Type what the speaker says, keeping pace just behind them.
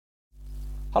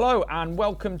Hello and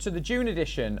welcome to the June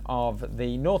edition of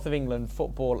the North of England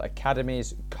Football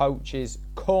Academy's Coaches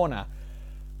Corner.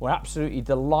 We're absolutely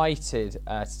delighted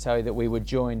to tell you that we were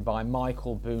joined by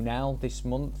Michael Bunel this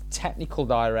month, Technical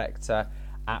Director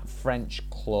at French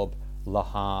club Le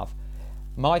Havre.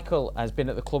 Michael has been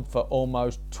at the club for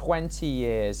almost 20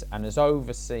 years and has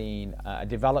overseen a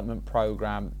development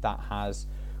programme that has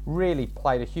really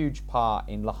played a huge part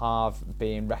in Le Havre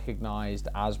being recognised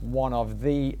as one of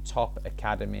the top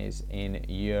academies in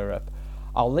Europe.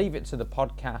 I'll leave it to the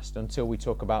podcast until we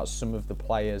talk about some of the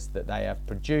players that they have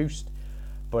produced,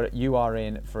 but you are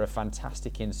in for a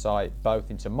fantastic insight both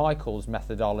into Michael's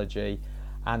methodology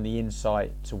and the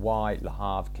insight to why Le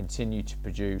Havre continue to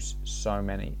produce so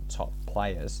many top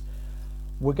players.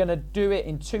 We're going to do it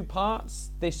in two parts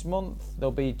this month.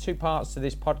 There'll be two parts to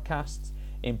this podcast.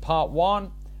 In part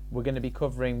one, we're going to be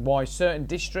covering why certain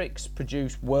districts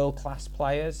produce world-class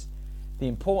players, the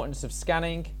importance of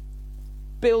scanning,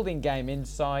 building game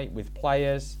insight with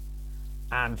players,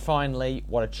 and finally,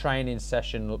 what a training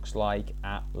session looks like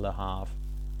at Le Havre.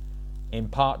 In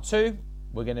part two,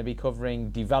 we're going to be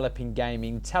covering developing game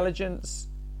intelligence,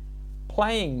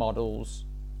 playing models,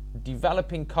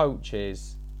 developing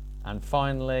coaches, and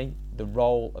finally, the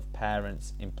role of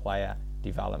parents in player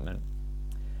development.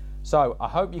 So I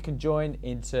hope you can join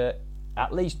into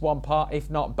at least one part,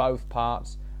 if not both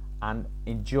parts, and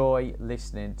enjoy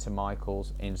listening to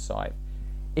Michael's insight.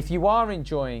 If you are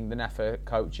enjoying the NEFA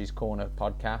Coaches Corner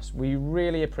podcast, we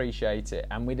really appreciate it,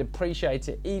 and we'd appreciate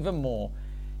it even more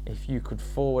if you could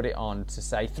forward it on to,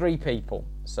 say, 3 people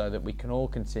so that we can all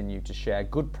continue to share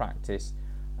good practice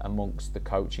amongst the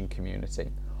coaching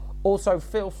community. Also,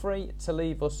 feel free to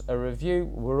leave us a review.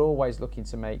 We're always looking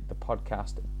to make the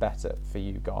podcast better for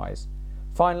you guys.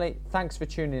 Finally, thanks for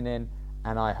tuning in,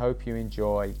 and I hope you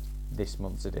enjoy this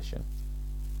month's edition.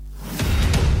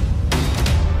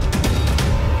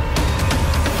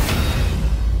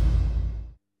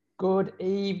 Good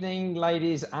evening,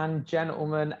 ladies and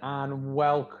gentlemen, and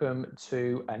welcome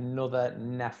to another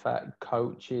NEFA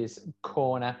Coaches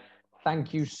Corner.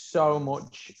 Thank you so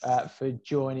much for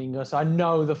joining us. I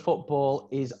know the football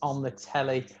is on the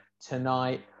telly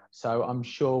tonight, so I'm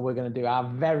sure we're going to do our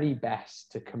very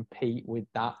best to compete with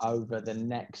that over the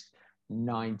next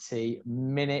 90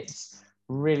 minutes.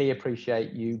 Really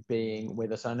appreciate you being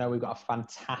with us. I know we've got a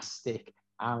fantastic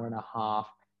hour and a half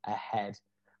ahead.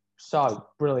 So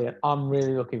brilliant. I'm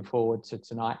really looking forward to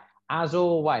tonight. As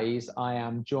always, I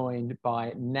am joined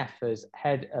by NEFA's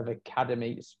Head of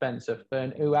Academy, Spencer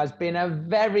Fern, who has been a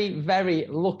very, very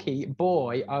lucky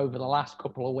boy over the last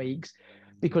couple of weeks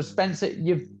because, Spencer,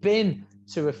 you've been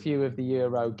to a few of the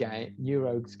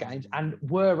Euros games and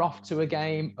we're off to a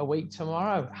game a week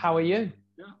tomorrow. How are you?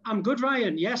 I'm good,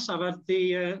 Ryan. Yes, I've had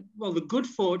the good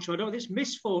fortune, I don't know if it's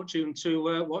misfortune,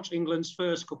 to watch England's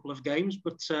first couple of games,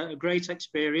 but a great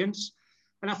experience.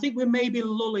 And I think we're maybe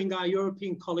lulling our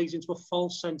European colleagues into a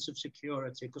false sense of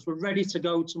security because we're ready to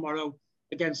go tomorrow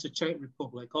against the Czech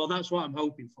Republic. Or that's what I'm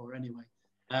hoping for anyway.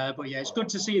 But yeah, it's good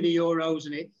to see the Euros,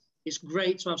 and it's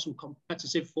great to have some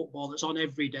competitive football that's on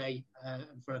every day. And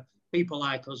for people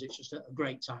like us, it's just a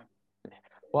great time.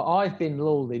 Well, I've been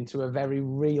lulled into a very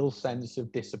real sense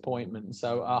of disappointment.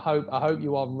 So I hope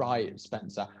you are right,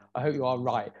 Spencer. I hope you are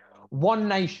right. One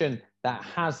nation that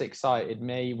has excited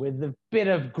me with a bit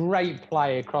of great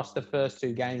play across the first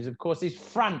 2 games, of course, is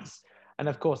France. And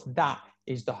of course, that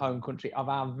is the home country of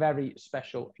our very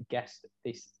special guest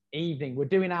this evening. We're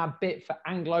doing our bit for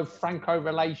Anglo-Franco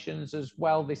relations as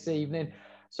well this evening.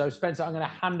 So, Spencer, I'm going to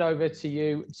hand over to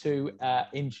you to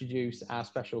introduce our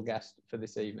special guest for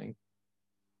this evening.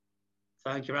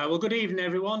 Thank you, Ryan. Well, good evening,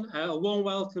 everyone. A warm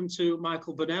welcome to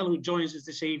Michael Bunel, who joins us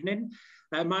this evening.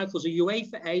 Michael's a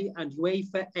UEFA A and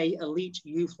UEFA A Elite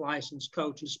Youth Licence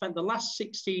coach and spent the last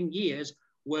 16 years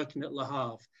working at Le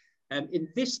Havre. In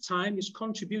this time, he's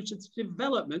contributed to the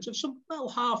development of some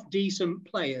half-decent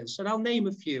players, and I'll name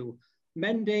a few: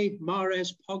 Mendy,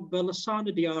 Mahrez, Pogba,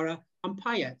 Lassana Diarra and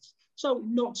Payet. So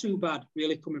not too bad,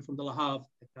 really, coming from the Le Havre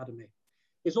Academy.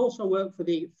 He's also worked for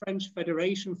the French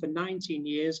Federation for 19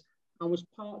 years and was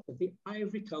part of the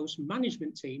Ivory Coast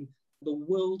management team for the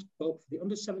World Cup for the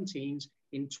under-17s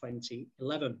in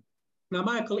 2011. Now,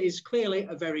 Michael is clearly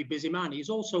a very busy man. He's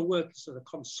also worked as a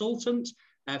consultant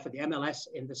for the MLS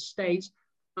in the States,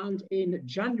 and in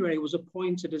January was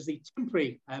appointed as the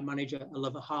temporary manager at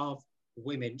Le Havre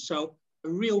Women. So a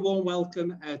real warm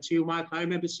welcome to you, Michael. I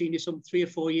remember seeing you some 3 or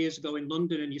 4 years ago in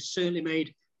London, and you certainly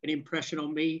made an impression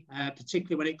on me,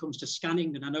 particularly when it comes to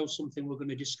scanning, and I know something we're going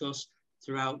to discuss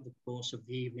throughout the course of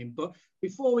the evening. But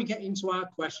before we get into our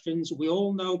questions, we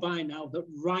all know by now that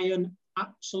Ryan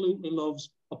absolutely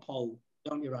loves a poll.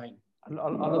 Don't you, Ryan? I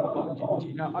love,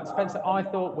 you know, Spencer, I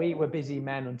thought we were busy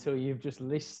men until you've just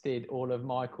listed all of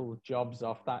Michael's jobs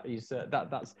off. That is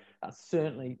that's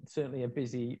certainly a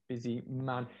busy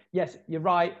man. Yes, you're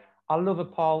right. I love a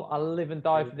poll. I live and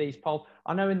die for these polls.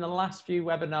 I know in the last few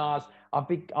webinars I've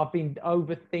been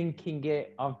overthinking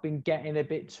it. I've been getting a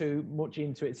bit too much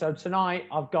into it. So tonight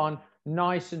I've gone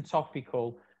nice and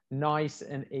topical, nice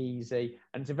and easy,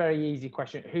 and it's a very easy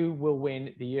question: who will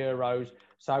win the Euros?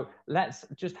 So let's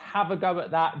just have a go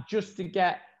at that, just to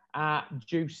get our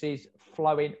juices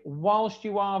flowing. Whilst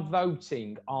you are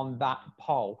voting on that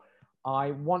poll,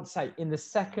 I want to say in the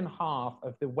second half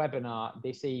of the webinar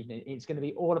this evening, it's going to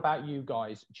be all about you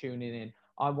guys tuning in.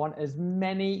 I want as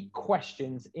many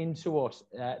questions into us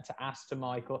to ask to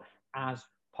Michael as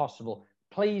possible.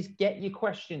 Please get your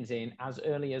questions in as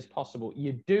early as possible.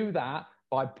 You do that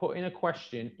by putting a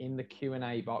question in the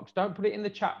Q&A box. Don't put it in the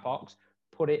chat box,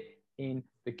 put it in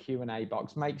the Q&A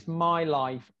box. Makes my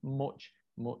life much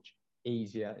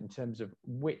easier in terms of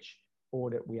which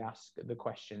order we ask the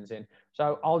questions in.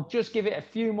 So I'll just give it a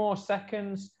few more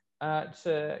seconds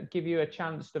to give you a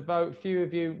chance to vote. Few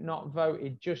of you not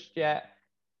voted just yet.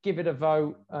 Give it a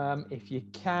vote if you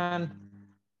can.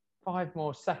 5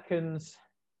 more seconds.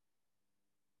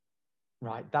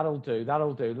 Right, that'll do.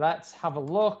 Let's have a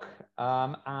look,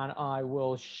 and I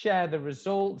will share the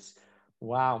results.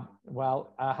 Wow.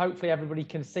 Well, hopefully everybody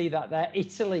can see that there.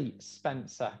 Italy,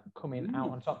 Spencer, coming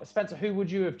out on top. Spencer, who would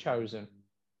you have chosen?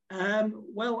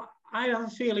 Well, I have a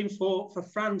feeling for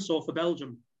France or for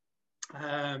Belgium.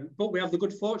 But we have the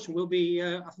good fortune. We'll be,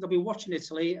 I think I'll be watching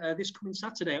Italy this coming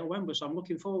Saturday at Wembley, so I'm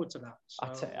looking forward to that. So.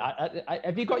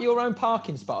 Have you got your own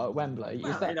parking spot at Wembley?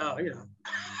 Well, is that... you know.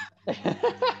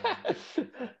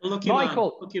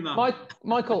 Michael,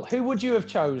 Michael, who would you have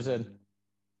chosen?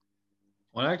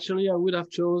 Well, actually, I would have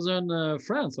chosen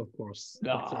France, of course.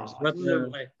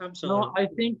 Absolutely. No, I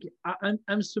think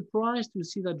I'm surprised to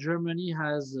see that Germany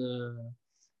has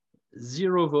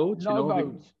 0 votes. No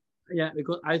votes.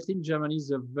 Because I think Germany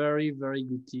is a very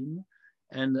good team,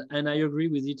 and I agree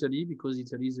with Italy because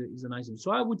Italy is a nice team.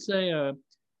 So I would say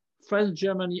France,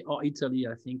 Germany, or Italy.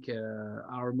 I think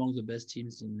are among the best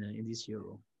teams in this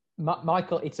Euro.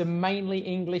 Michael, it's a mainly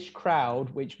English crowd,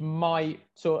 which might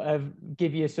sort of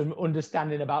give you some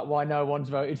understanding about why no one's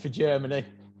voted for Germany.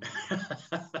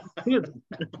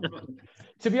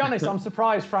 To be honest, I'm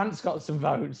surprised France got some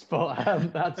votes, but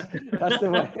that's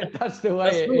the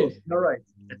way it is. All right.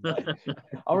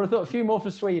 I would have thought a few more for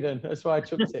Sweden. That's why I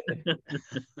chucked it.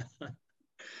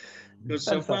 Good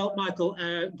stuff. Well, Michael,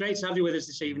 great to have you with us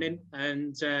this evening,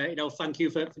 and thank you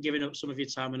for giving up some of your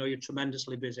time. I know you're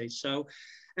tremendously busy, so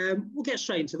we'll get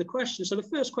straight into the question. So the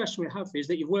first question we have is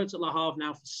that you've worked at Le Havre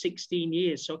now for 16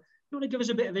 years. So you want to give us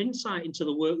a bit of insight into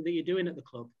the work that you're doing at the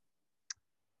club?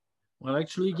 Well,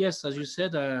 actually, yes, as you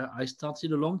said, I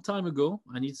started a long time ago,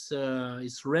 and it's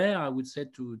rare, I would say,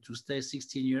 to stay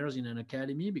 16 years in an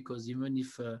academy, because even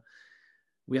if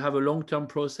we have a long-term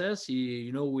process,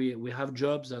 we have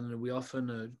jobs and we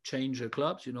often change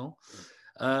clubs.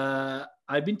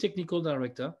 I've been technical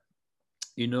director.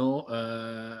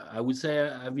 I would say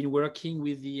I've been working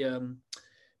with the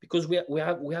because we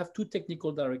have 2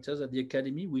 technical directors at the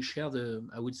academy. We share the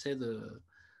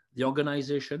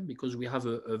organization, because we have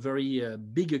a very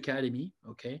big academy.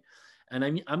 Okay,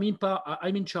 and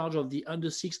I'm in charge of the under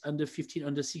 6, under 15,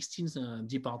 under 16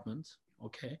 department.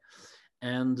 Okay,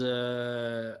 and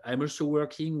I'm also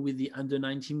working with the under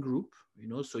 19 group.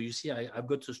 So you see, I've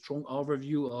got a strong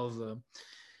overview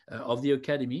of the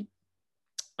academy.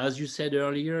 As you said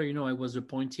earlier, I was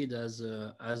appointed as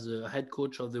a head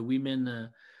coach of the women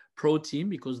pro team,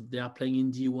 because they are playing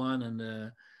in D1,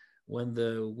 and when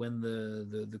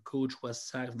the coach was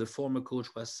sacked, the former coach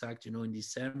was sacked, in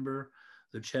December,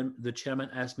 the chairman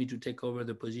asked me to take over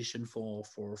the position for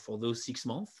those 6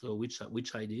 months, so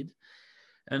which I did.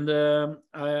 And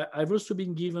I've also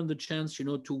been given the chance,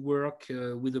 to work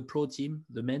with the pro team,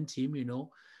 the men team,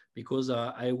 because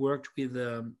I worked with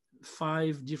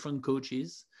 5 different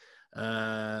coaches.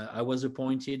 I was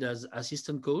appointed as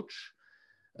assistant coach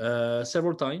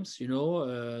several times.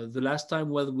 The last time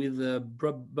was with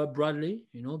Bob Bradley,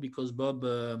 because Bob,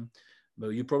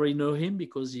 you probably know him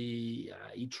because he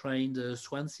trained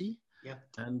Swansea. Yeah.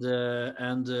 And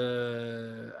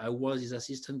I was his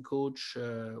assistant coach,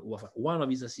 one of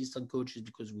his assistant coaches,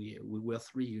 because we were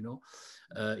 3, in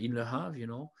Le Havre.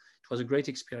 It was a great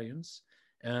experience.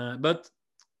 But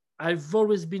I've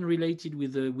always been related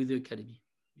with the academy.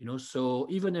 So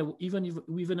even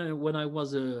when I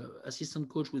was an assistant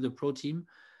coach with the pro team,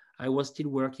 I was still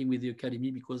working with the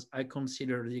academy, because I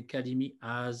consider the academy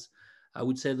as I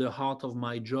would say, the heart of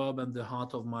my job and the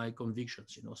heart of my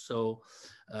convictions. So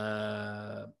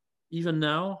even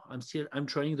now, I'm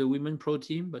training the women pro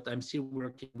team, but I'm still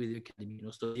working with the academy.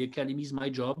 So the academy is my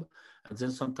job, and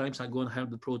then sometimes I go and help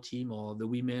the pro team or the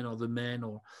women or the men.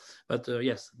 But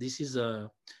yes, this is I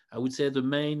would say the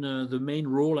main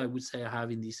role I would say I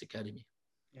have in this academy.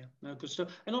 Yeah, no, good stuff.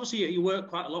 And obviously, you work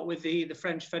quite a lot with the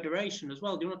French Federation as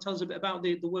well. Do you want to tell us a bit about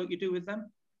the work you do with them?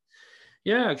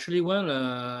 Yeah, actually,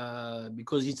 well,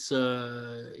 because it's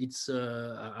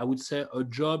I would say a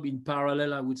job in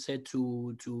parallel. I would say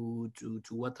to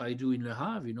what I do in Le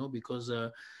Havre, because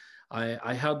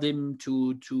I help them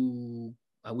to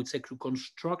I would say to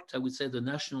construct, I would say, the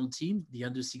national team, the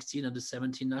under 16 and the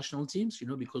 17 national teams,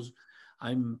 because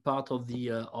I'm part of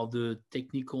the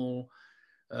technical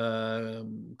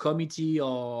committee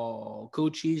or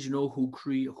coaches,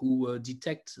 who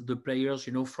detect the players,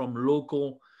 from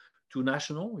local to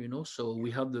national, so we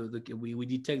have we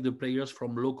detect the players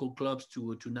from local clubs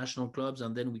to national clubs,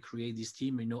 and then we create this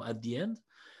team, at the end.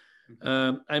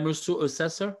 I'm also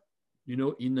assessor,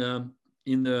 in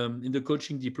the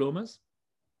coaching diplomas.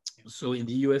 So in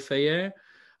the UFAA,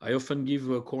 I often give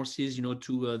courses,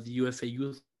 to the UFA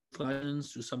youth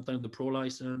license, to sometimes the pro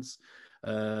license.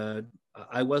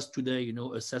 I was today,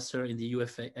 assessor in the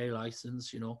UFAA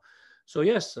license, So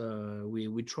yes,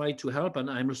 we try to help, and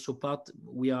I'm also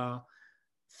we are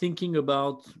thinking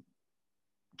about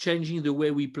changing the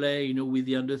way we play, with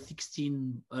the under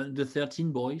 16, under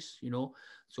 13 boys,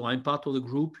 So I'm part of the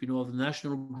group, of the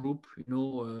national group,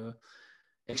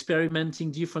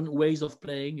 experimenting different ways of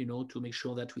playing, to make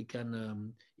sure that we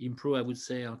can improve, I would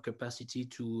say, our capacity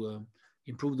to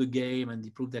improve the game and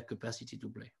improve their capacity to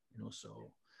play,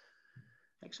 So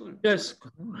excellent. Yes,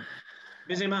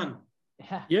 busy man.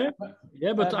 Yeah,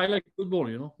 but I like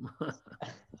football,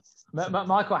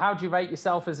 Michael, how do you rate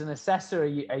yourself as an assessor?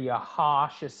 Are you a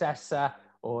harsh assessor,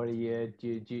 or do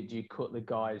you cut the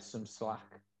guys some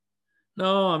slack?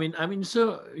 No, I mean,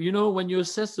 so when you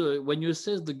assess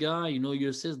the guy, you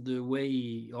assess the way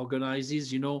he organizes,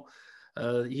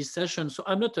 his session. So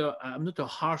I'm not a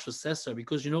harsh assessor,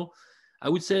 because I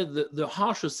would say the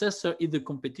harsh assessor is the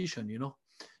competition,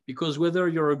 because whether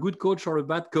you're a good coach or a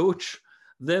bad coach,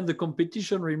 then the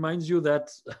competition reminds you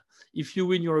that if you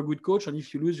win, you're a good coach, and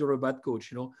if you lose, you're a bad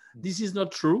coach. This is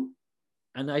not true,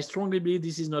 and I strongly believe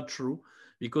this is not true,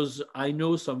 because I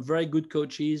know some very good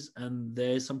coaches and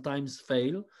they sometimes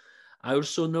fail. I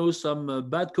also know some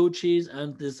bad coaches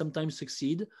and they sometimes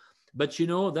succeed. But,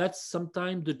 that's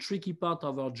sometimes the tricky part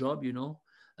of our job,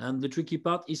 And the tricky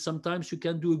part is sometimes you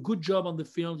can do a good job on the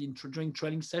field during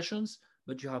training sessions,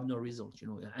 but you have no results,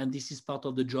 And this is part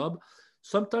of the job.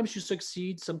 Sometimes you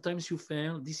succeed, sometimes you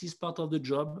fail. This is part of the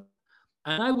job.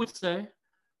 And I would say,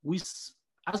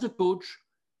 as a coach,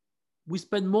 we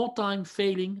spend more time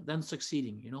failing than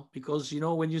succeeding, because,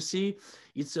 when you see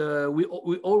it's, we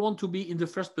all want to be in the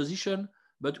first position,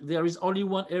 but there is only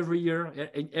one every year,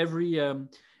 in every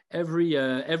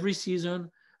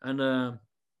season. And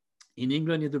in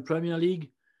England, in the Premier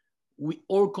League, we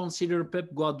all consider Pep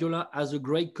Guardiola as a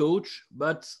great coach,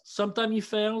 but sometimes he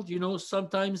failed,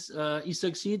 sometimes he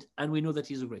succeed, and we know that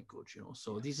he's a great coach,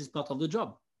 So this is part of the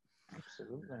job.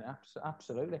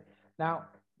 Absolutely. Now,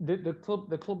 the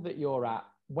club that you're at,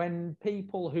 when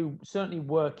people who certainly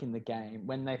work in the game,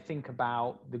 when they think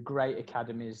about the great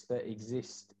academies that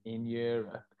exist in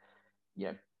Europe,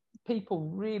 people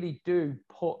really do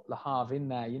put Le Havre in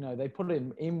there. They put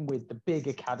him in with the big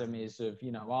academies of,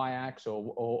 Ajax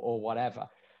or whatever.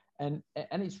 And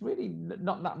it's really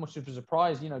not that much of a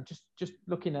surprise, just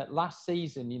looking at last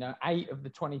season, 8 of the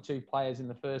 22 players in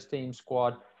the first team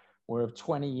squad were of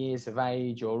 20 years of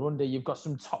age or under. You've got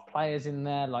some top players in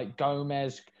there like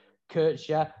Gomez,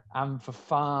 Kircher, and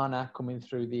Fofana coming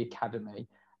through the academy.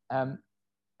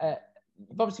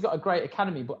 You've obviously got a great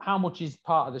academy, but how much is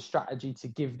part of the strategy to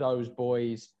give those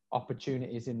boys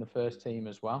opportunities in the first team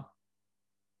as well?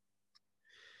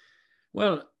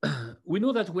 Well, we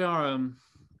know that we are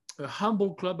a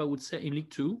humble club, I would say, in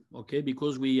League Two, okay,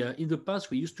 because we in the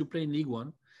past we used to play in League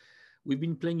One. We've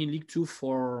been playing in League Two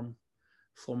for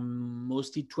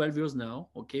mostly 12 years now.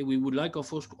 Okay, we would like, of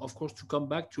course, to come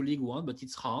back to League One, but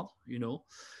it's hard,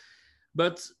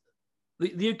 But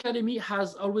the academy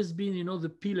has always been,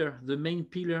 the main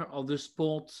pillar of the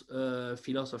sport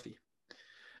philosophy.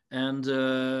 And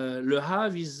Le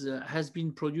Havre has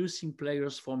been producing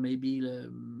players for maybe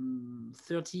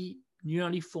 30,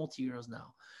 nearly 40 years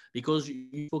now. Because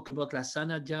you talk about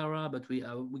Lassana Diarra, but we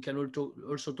can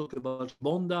also talk about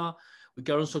Bonda. We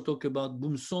can also talk about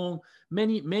Boom Song.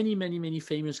 Many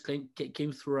famous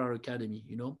came through our academy,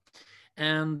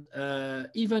 And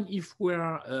even if we're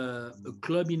a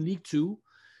club in League Two,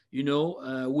 you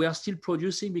know, we are still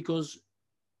producing because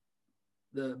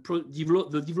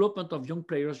the development of young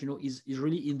players, you know, is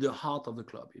really in the heart of the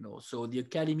club, you know. So the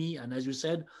academy, and as you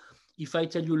said, if I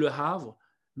tell you Le Havre,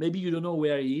 maybe you don't know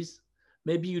where it is.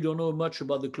 Maybe you don't know much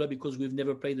about the club because we've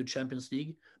never played the Champions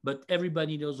League, but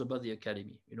everybody knows about the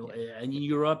academy, you know, and in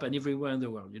Europe and everywhere in the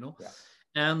world, you know. Yeah.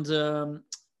 And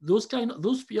those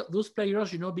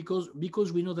players, you know,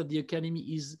 because we know that the academy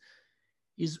is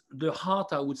the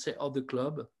heart, I would say, of the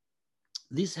club.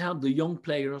 This helped the young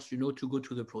players, you know, to go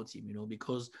to the pro team, you know,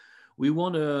 because we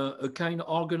want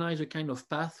organize a kind of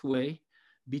pathway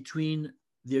between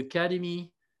the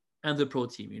academy and the pro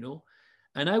team, you know.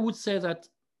 And I would say that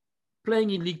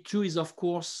playing in League Two is, of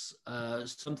course,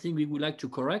 something we would like to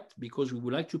correct because we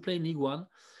would like to play in League One.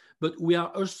 But we are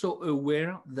also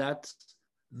aware that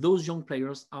those young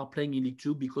players are playing in League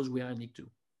Two because we are in League Two.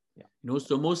 Yeah. You know,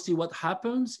 so mostly what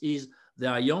happens is they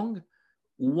are young.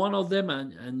 One of them,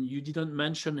 and you didn't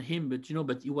mention him, but you know,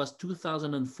 but it was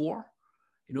 2004.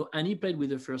 You know, and he played with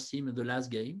the first team in the last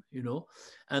game, you know,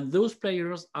 and those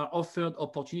players are offered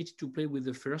opportunity to play with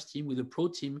the first team, with the pro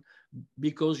team,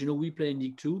 because, you know, we play in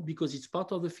League Two, because it's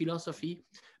part of the philosophy,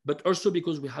 but also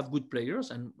because we have good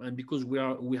players and because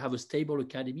we have a stable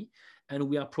academy and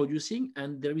we are producing,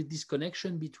 and there is this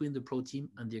connection between the pro team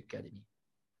and the academy.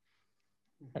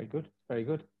 Very good, very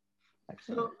good.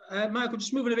 So, Michael,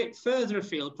 just moving a bit further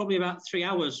afield, probably about 3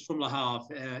 hours from Le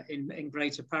Havre in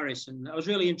Greater Paris. And I was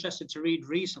really interested to read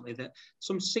recently that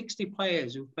some 60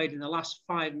 players who've played in the last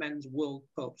 5 men's World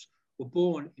Cups were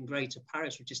born in Greater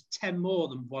Paris, which is 10 more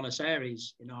than Buenos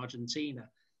Aires in Argentina.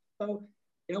 So,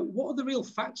 you know, what are the real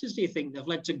factors, do you think, that have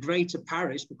led to Greater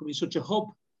Paris becoming such a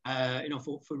hub, you know,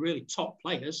 for really top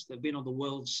players that have been on the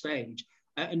world stage?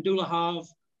 And do Le Havre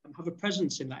have a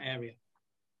presence in that area?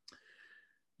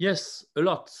 Yes, a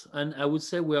lot. And I would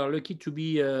say we are lucky to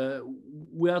be,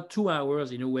 we are 2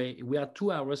 hours in a way. We are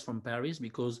 2 hours from Paris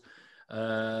because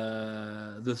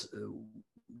when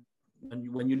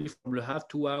you leave from Le Havre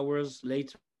 2 hours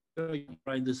later, you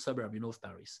are in the suburb, you know, of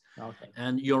Paris. Okay.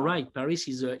 And you're right, Paris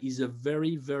is a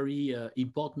very, very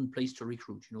important place to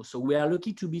recruit, you know. So we are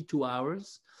lucky to be 2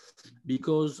 hours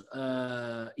because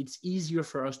it's easier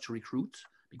for us to recruit,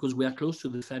 because we are close to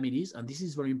the families, and this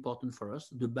is very important for us,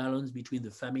 the balance between the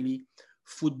family,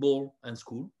 football, and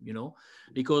school, you know,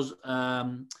 because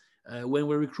when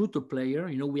we recruit a player,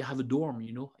 you know, we have a dorm,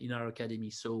 you know, in our academy.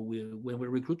 So when we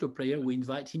recruit a player, we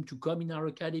invite him to come in our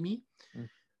academy.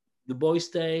 The boys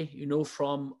stay, you know,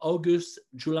 from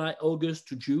July, August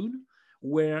to June,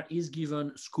 where he's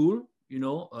given school, you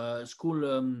know,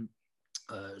 school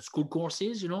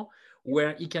courses, you know,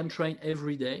 where he can train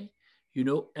every day, you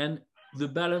know, and the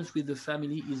balance with the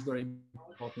family is very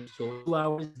important. So 2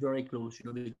 hours is very close, you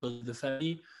know, because the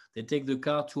family, they take the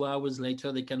car 2 hours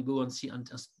later, they can go and see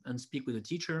and speak with the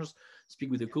teachers, speak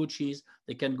with the coaches,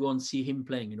 they can go and see him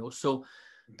playing, you know. So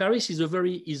Paris is a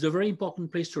very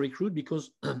important place to recruit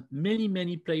because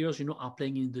many players, you know, are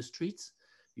playing in the streets,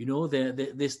 you know,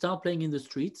 they start playing in the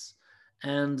streets.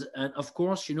 And of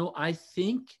course, you know, I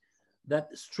think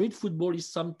that street football is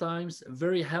sometimes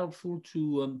very helpful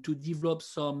to develop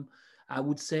some, I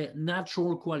would say,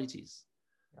 natural qualities.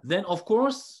 Then, of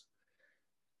course,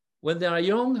 when they are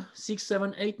young, 6,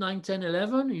 7, 8, 9, 10,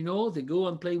 11, you know, they go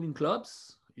and play in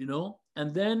clubs, you know,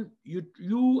 and then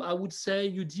you I would say,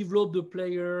 you develop the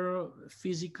player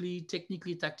physically,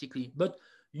 technically, tactically, but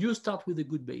you start with a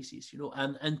good basis, you know,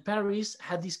 and Paris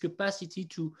had this capacity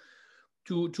to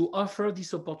offer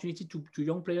this opportunity to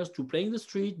young players to play in the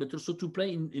street, but also to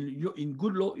play in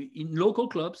local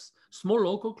clubs, small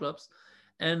local clubs.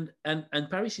 And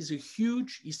Paris is a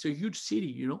huge city,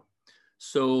 you know.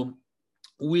 So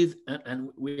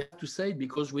and we have to say,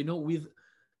 because we know with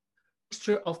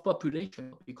mixture of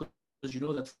population, because you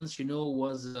know that France, you know,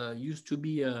 was used to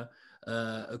be a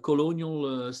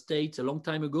colonial state a long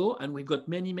time ago, and we've got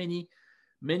many,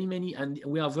 and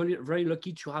we are very, very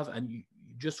lucky to have. And you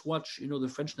just watch, you know, the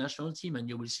French national team, and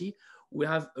you will see we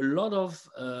have a lot of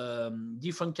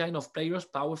different kind of players,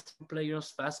 powerful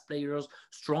players, fast players,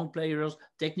 strong players,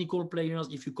 technical players.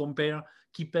 If you compare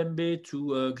Kipembe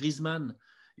to Griezmann,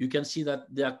 you can see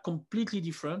that they are completely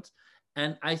different.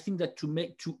 And I think that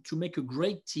to make a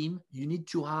great team, you need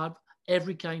to have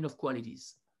every kind of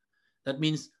qualities. That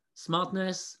means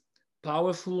smartness,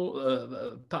 power,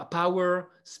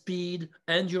 speed,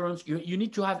 endurance. You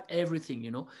need to have everything,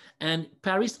 you know. And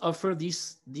Paris offers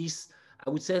this I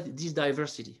would say, this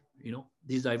diversity, you know,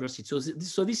 this diversity. So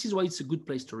this is why it's a good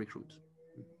place to recruit.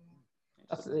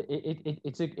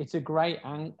 It's a great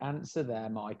answer there,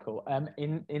 Michael.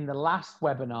 In the last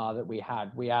webinar that we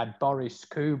had Boris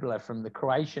Kubler from the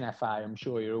Croatian FA, I'm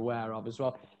sure you're aware of as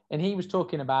well, and he was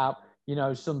talking about, you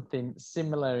know, something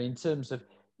similar in terms of,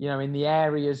 you know, in the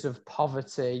areas of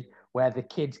poverty where the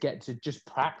kids get to just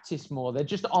practice more, they're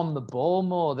just on the ball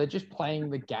more, they're just playing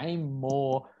the game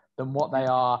more than what they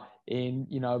are in,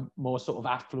 you know, more sort of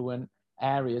affluent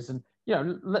areas. And you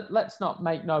know, let's not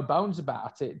make no bones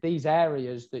about it. These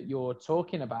areas that you're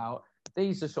talking about,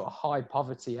 these are sort of high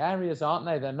poverty areas, aren't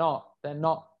they? They're not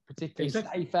particularly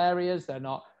safe areas. They're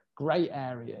not great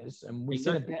areas, and we've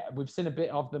seen a bit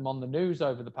of them on the news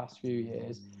over the past few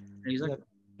years. Exactly.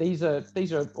 You know,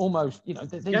 these are almost, you know,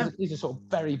 these are sort of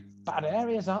very bad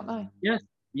areas, aren't they?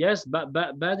 Yes,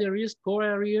 bad areas, poor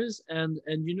areas, and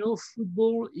you know,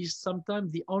 football is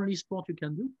sometimes the only sport you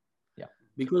can do.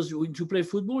 Because to play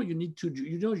football, you need to,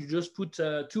 you know, you just put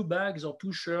 2 bags or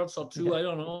 2 shirts or 2, I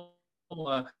don't know,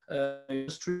 in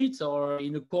the street or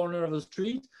in a corner of the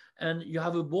street, and you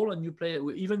have a ball and you play.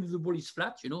 Even if the ball is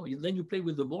flat, you know, then you play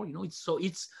with the ball. You know,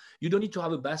 it's you don't need to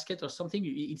have a basket or something.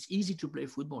 It's easy to play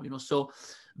football. You know, so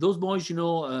those boys, you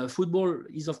know, football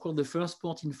is of course the first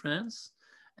sport in France.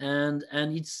 And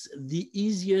it's the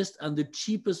easiest and the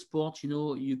cheapest sport, you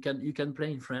know, you can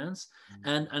play in France.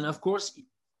 And of course,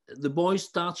 the boys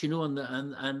start, you know,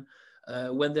 and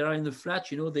when they are in the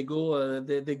flat, you know, they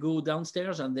go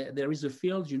downstairs, and there is a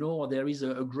field, you know, or there is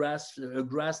a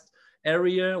grassed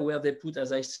area where they put,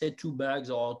 as I said, 2 bags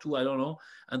or 2, I don't know,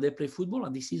 and they play football,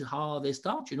 and this is how they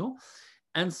start, you know.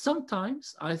 And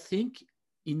sometimes I think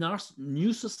in our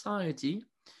new society,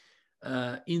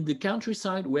 in the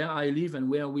countryside where I live and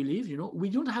where we live, you know, we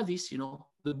don't have this, you know.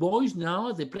 The boys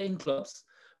now, they play in clubs,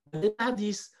 but they have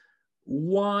this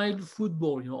wild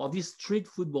football, you know, or this street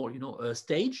football, you know,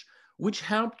 stage, which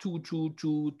help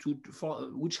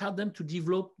which help them to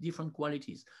develop different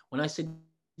qualities. When I say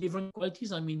different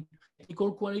qualities, I mean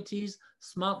technical qualities,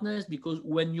 smartness, because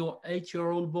when you're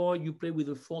 8-year-old boy, you play with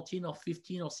a 14 or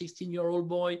 15 or 16-year-old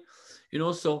boy, you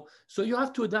know, so you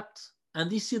have to adapt.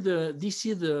 And this is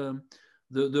the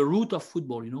root of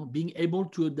football, you know, being able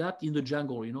to adapt in the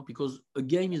jungle, you know, because a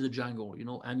game is a jungle, you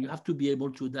know, and you have to be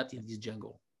able to adapt in this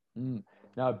jungle.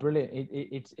 No, brilliant.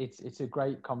 It's a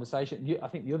great conversation. I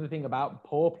think the other thing about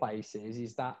poor places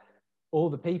is that all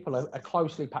the people are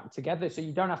closely packed together, so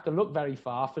you don't have to look very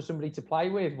far for somebody to play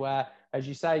with. Where, as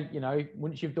you say, you know,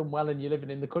 once you've done well and you're living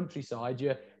in the countryside,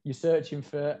 you're searching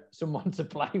for someone to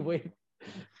play with.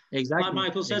 Exactly. Like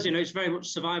Michael says, you know, it's very much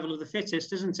survival of the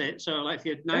fittest, isn't it? So, like, if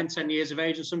you're 9-10 years of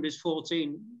age and somebody's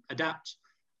 14, adapt.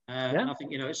 And I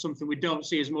think, you know, it's something we don't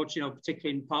see as much, you know,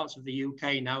 particularly in parts of the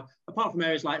UK now, apart from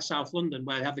areas like South London,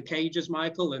 where they have the cages,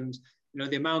 Michael, and, you know,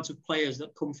 the amount of players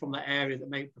that come from that area that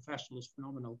make professional is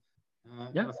phenomenal.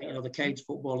 I think, you know, the cage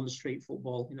football and the street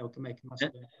football, you know, can make a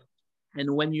massive difference.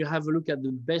 And when you have a look at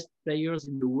the best players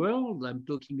in the world, I'm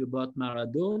talking about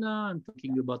Maradona, I'm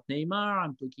talking about Neymar,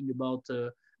 I'm talking about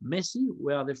Messi.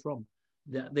 Where are they from?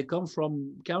 They come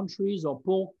from countries or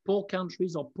poor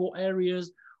countries or poor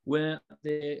areas where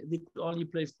they could only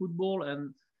play football,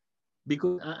 and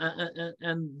because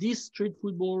and this street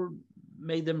football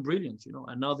made them brilliant, you know.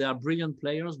 And now they are brilliant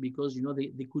players because, you know,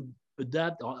 they could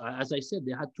adapt. Or, as I said,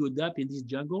 they had to adapt in this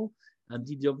jungle, and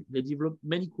they developed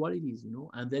many qualities, you know.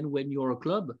 And then when you're a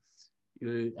club,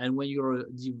 and when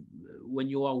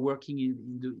you are working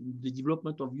in the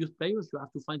development of youth players, you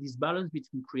have to find this balance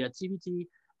between creativity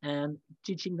and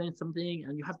teaching them something,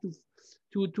 and you have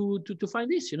to find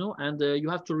this, you know, and you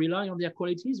have to rely on their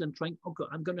qualities and trying, okay,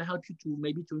 I'm going to help you to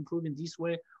maybe to improve in this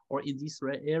way or in this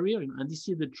area, and this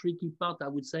is the tricky part, I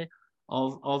would say,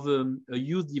 of a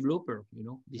youth developer, you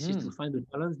know. This is to find the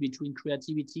balance between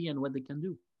creativity and what they can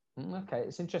do. Okay,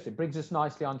 it's interesting. It brings us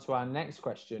nicely on to our next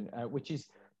question, which is,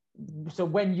 so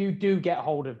when you do get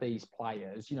hold of these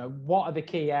players, you know, what are the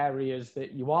key areas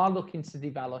that you are looking to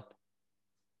develop?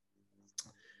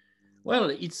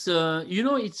 Well, it's you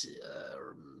know, it's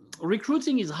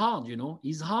recruiting is hard, you know.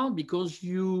 It's hard because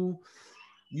you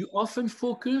often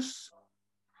focus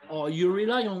or you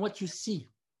rely on what you see.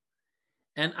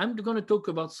 And I'm going to talk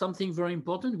about something very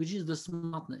important, which is the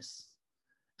smartness.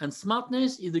 And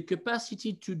smartness is the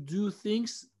capacity to do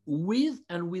things with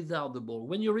and without the ball.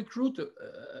 When you recruit,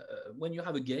 when you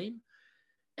have a game,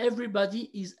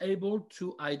 everybody is able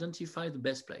to identify the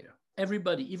best player.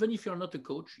 Everybody, even if you're not a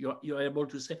coach, you're able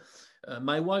to say,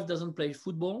 my wife doesn't play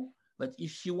football, but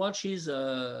if she watches,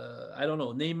 I don't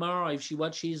know, Neymar, if she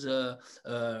watches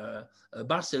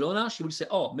Barcelona, she will say,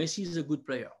 oh, Messi is a good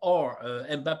player, or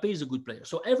Mbappe is a good player.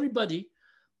 So everybody,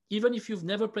 even if you've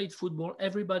never played football,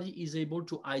 everybody is able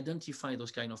to identify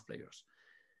those kind of players.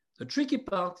 The tricky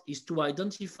part is to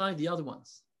identify the other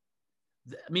ones.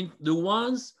 I mean, the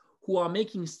ones who are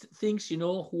making things, you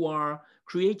know, who are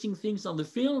creating things on the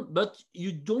field, but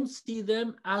you don't see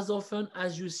them as often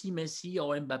as you see Messi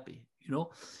or Mbappe, you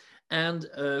know. And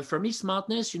for me,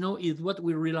 smartness, you know, is what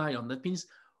we rely on. That means,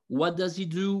 what does he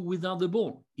do without the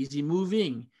ball? Is he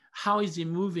moving? How is he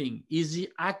moving? Is he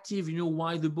active, you know,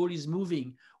 while the ball is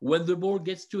moving? When the ball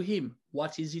gets to him,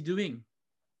 what is he doing?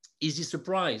 Is he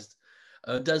surprised?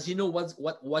 Does he know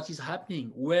what is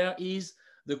happening? Where is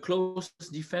the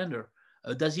closest defender?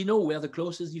 Does he know where the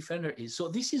closest defender is? So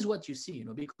this is what you see, you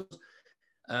know, because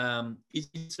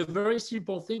it's a very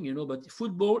simple thing, you know, but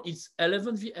football, it's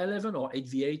 11v11 or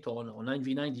 8v8 or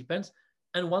 9v9, depends,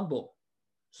 and one ball.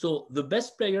 So the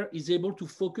best player is able to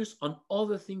focus on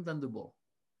other things than the ball.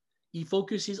 He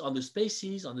focuses on the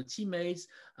spaces, on the teammates,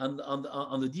 and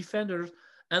on the defenders.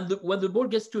 And when the ball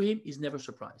gets to him, he's never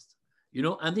surprised, you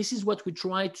know. And this is what we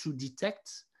try to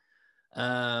detect.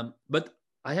 But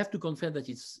I have to confess that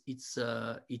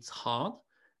it's hard,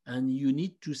 and you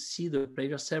need to see the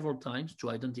player several times to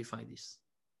identify this.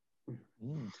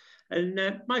 Mm.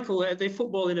 And Michael, the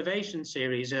Football Innovation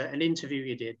Series, an interview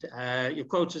you did, you're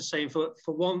quoted saying for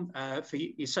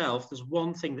yourself, there's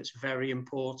one thing that's very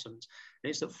important, and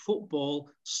it's that football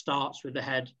starts with the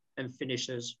head and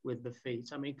finishes with the feet.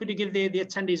 I mean, could you give the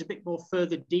attendees a bit more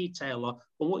further detail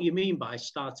on what you mean by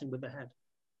starting with the head?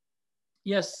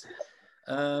 Yes.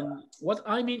 What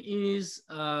I mean is,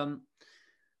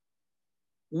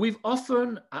 we've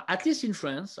often, at least in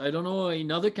France, I don't know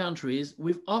in other countries,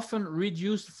 we've often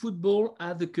reduced football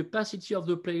at the capacity of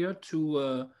the player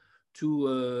to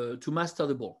master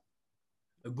the ball.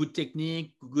 A good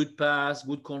technique, good pass,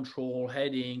 good control,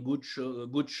 heading,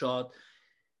 good shot.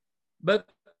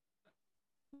 But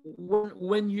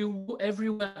when you go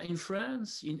everywhere in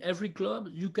France, in every club,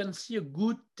 you can see a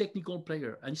good technical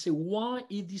player. And you say, why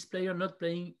is this player not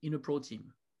playing in a pro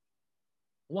team?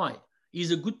 Why?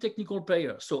 He's a good technical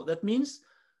player. So that means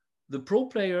the pro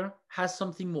player has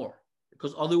something more,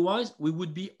 because otherwise we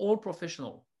would be all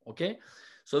professional, okay?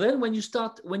 So then when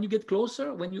you get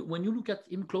closer, when you look at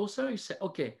him closer, you say,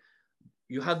 okay,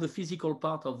 you have the physical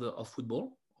part of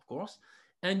football, of course,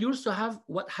 and you also have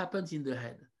what happens in the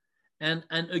head. And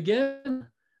again,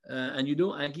 and you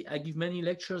know, I give many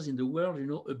lectures in the world, you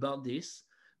know, about this,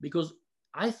 because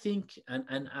I think,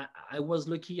 and I was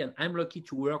lucky, and I'm lucky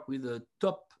to work with the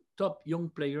top young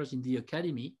players in the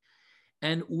academy.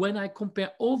 And when I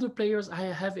compare all the players I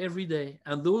have every day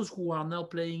and those who are now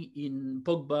playing in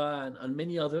Pogba and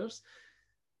many others,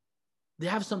 they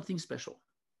have something special.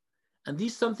 And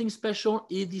this something special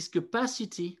is this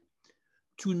capacity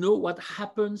to know what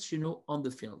happens, you know, on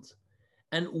the field.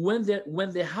 And when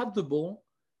they have the ball,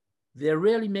 they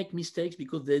rarely make mistakes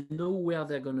because they know where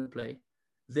they're going to play.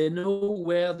 They know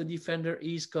where the defender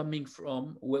is coming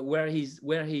from, where he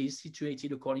is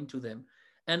situated according to them.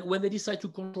 And when they decide to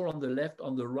control on the left,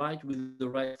 on the right, with the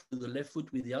right foot, the left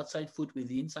foot, with the outside foot, with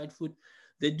the inside foot,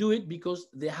 they do it because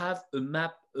they have a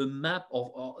map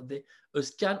of a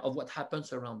scan of what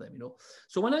happens around them. You know.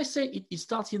 So when I say it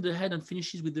starts in the head and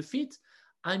finishes with the feet,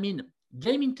 I mean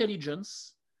game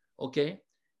intelligence. Okay,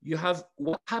 you have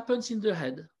what happens in the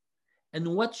head, and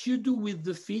what you do with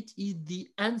the feet is the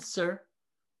answer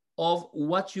of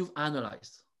what you've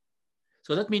analyzed.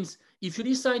 So that means if you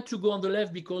decide to go on the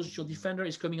left because your defender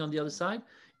is coming on the other side,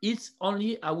 it's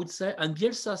only, I would say, and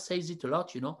Bielsa says it a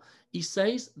lot, you know, he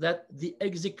says that the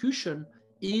execution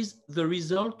is the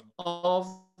result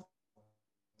of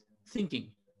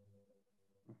thinking,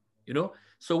 you know.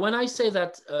 So when I say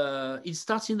that it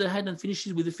starts in the head and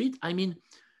finishes with the feet, I mean,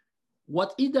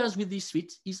 what he does with his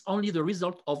feet is only the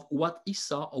result of what he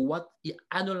saw or what he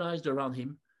analyzed around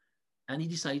him, and he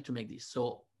decided to make this.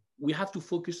 So we have to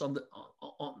focus on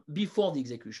before the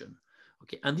execution,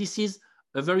 okay? And this is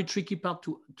a very tricky part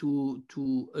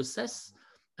to assess,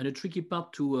 and a tricky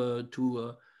part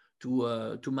to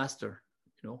master,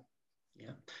 you know.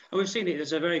 Yeah, and we've seen it.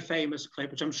 There's a very famous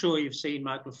clip, which I'm sure you've seen,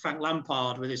 Michael, Frank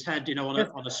Lampard with his head, you know,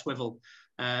 on a swivel,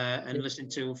 and listening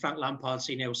to Frank Lampard,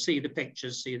 you know, see the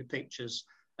pictures,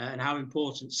 and how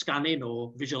important scanning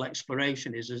or visual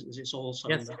exploration is, as it's also.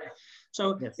 Yes.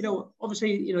 So, yes. You know,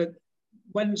 obviously, you know,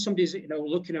 when somebody's, you know,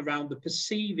 looking around, the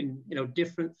perceiving, you know,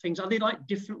 different things, are they like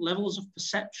different levels of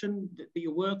perception that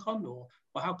you work on, or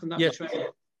how can that be trained?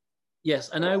 Yes,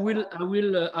 and I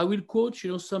will quote,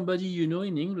 you know, somebody, you know,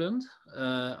 in England,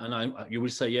 and you will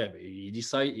say, yeah,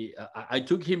 I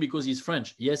took him because he's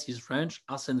French. Yes, he's French,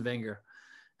 Arsène Wenger.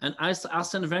 And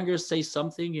Arsène Wenger says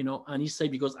something, you know, and he said,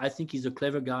 because I think he's a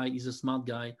clever guy, he's a smart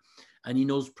guy, and he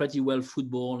knows pretty well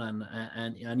football,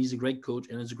 and he's a great coach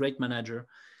and he's a great manager.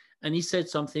 And he said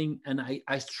something, and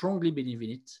I strongly believe in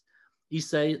it. He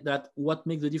said that what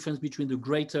makes the difference between the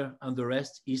greater and the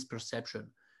rest is perception.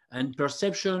 And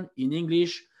perception in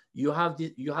English, you have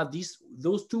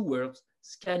those two words,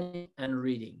 scanning and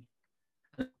reading.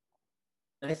 And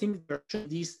I think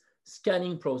this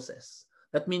scanning process.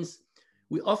 That means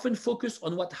we often focus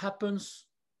on what happens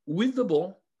with the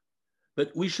ball,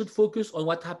 but we should focus on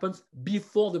what happens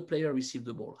before the player receives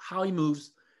the ball, how he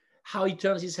moves, how he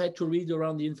turns his head to read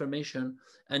around the information.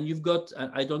 And you've got,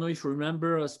 I don't know if you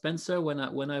remember, Spencer, when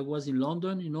I was in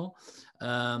London,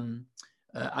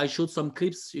 I showed some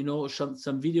clips,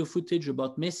 some video footage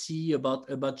about Messi, about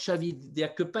Xavi, their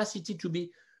capacity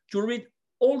to read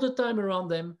all the time around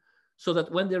them, so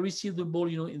that when they receive the ball,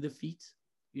 in the feet,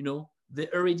 they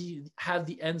already have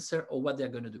the answer of what they're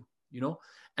going to do,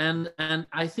 And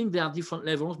I think there are different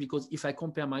levels, because if I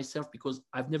compare myself, because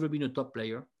I've never been a top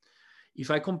player, if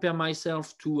I compare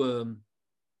myself to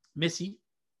Messi,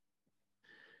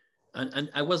 and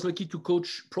I was lucky to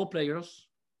coach pro players,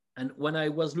 and when I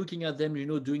was looking at them,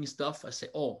 doing stuff, I say,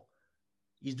 oh,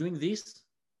 he's doing this.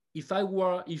 If I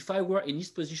were in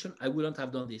his position, I wouldn't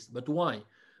have done this. But why?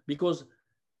 Because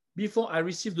before I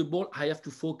receive the ball, I have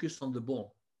to focus on the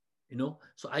ball.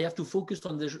 So I have to focus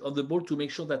on the ball to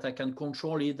make sure that I can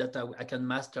control it, that I can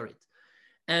master it.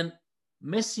 And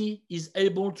Messi is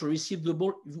able to receive the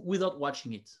ball without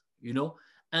watching it,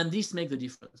 and this makes the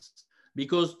difference,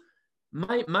 because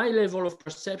my level of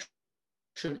perception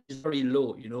is very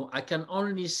low. I can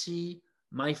only see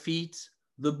my feet,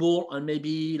 the ball, and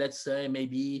let's say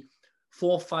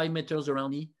 4 or 5 meters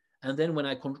around me. And then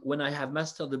when I have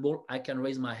mastered the ball, I can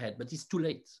raise my head, but it's too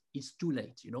late. It's too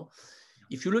late,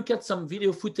 If you look at some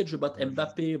video footage about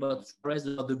Mbappe, about Suarez,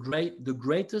 about the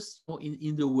greatest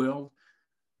in the world,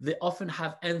 they often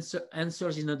have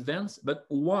answers in advance. But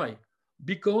why?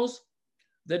 Because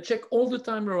they check all the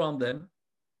time around them,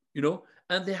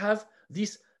 and they have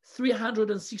this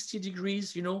 360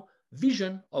 degrees,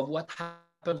 vision of what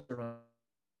happens around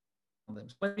them.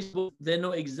 So they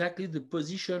know exactly the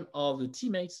position of the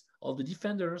teammates, of the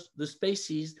defenders, the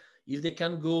spaces, if they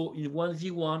can go in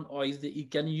 1v1 or if they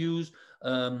can use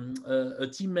a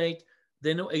teammate.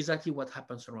 They know exactly what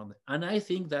happens around them. And I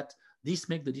think that this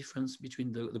makes the difference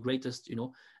between the greatest,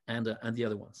 and the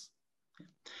other ones.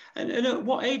 And at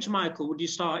what age, Michael, would you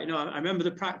start? I remember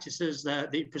the practices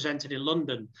that you presented in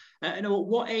London. At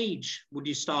what age would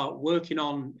you start working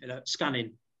on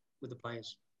scanning with the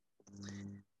players?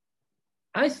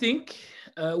 I think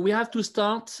we have to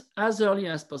start as early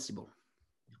as possible.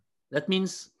 That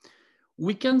means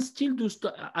we can still do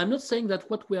stuff. I'm not saying that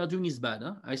what we are doing is bad.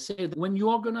 Huh? I say that when you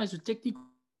organize a technical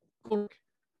work,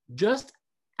 just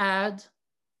add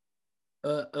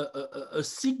a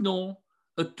signal,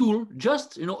 a tool,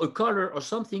 just a color or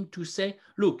something to say,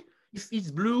 look, if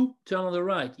it's blue, turn on the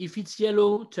right. If it's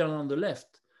yellow, turn on the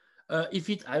left. If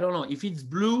it's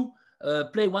blue,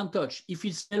 play one touch. If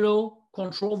it's yellow,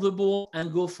 control the ball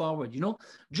and go forward.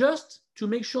 Just to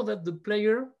make sure that the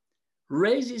player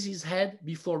raises his head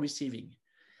before receiving.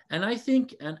 And I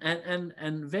think,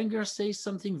 and Wenger says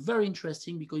something very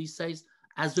interesting, because he says,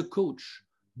 as a coach,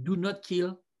 do not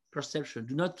kill perception,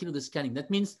 do not kill the scanning.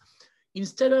 That means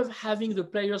instead of having the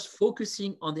players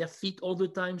focusing on their feet all the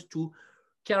time to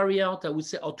carry out, I would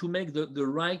say, or to make the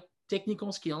right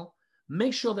technical skill,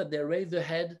 make sure that they raise the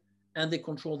head and they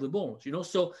control the ball,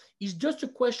 So it's just a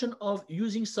question of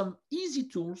using some easy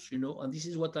tools, and this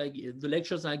is what the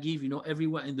lectures I give,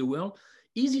 everywhere in the world,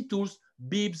 easy tools,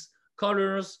 bibs,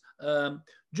 colors,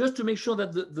 just to make sure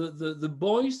that the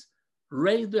boys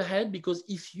raise the head, because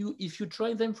if you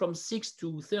train them from 6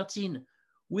 to 13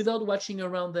 without watching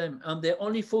around them, and they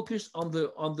only focus on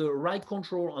the right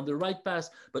control, on the right pass,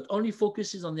 but only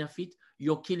focuses on their feet,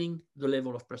 you're killing the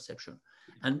level of perception.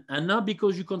 And now,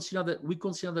 because we consider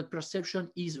that perception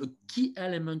is a key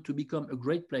element to become a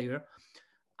great player,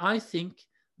 I think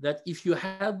that if you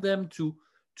help them to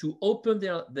open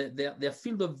their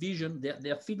field of vision,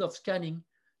 their field of scanning,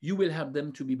 you will help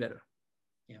them to be better.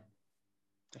 Yeah,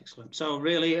 excellent. So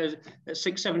really, at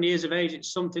 6, 7 years of age,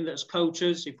 it's something that's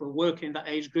coaches, if we're working in that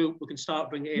age group, we can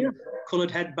start bringing in coloured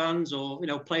headbands, or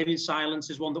playing in silence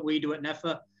is one that we do at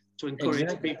NEFA to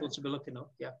encourage people to be looking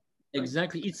up. Yeah.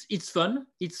 Exactly. It's fun.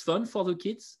 It's fun for the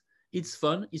kids. It's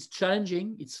fun. It's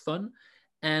challenging. It's fun.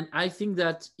 And I think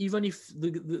that even if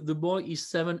the boy is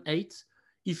 7, 8,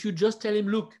 if you just tell him,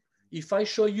 look, if I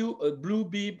show you a blue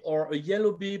bib or a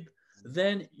yellow bib,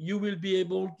 then you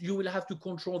will have to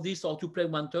control this or to play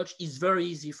one touch. It's very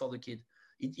easy for the kid.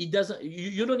 It doesn't,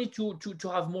 you don't need to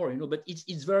have more, but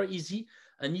it's very easy.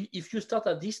 And if you start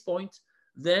at this point,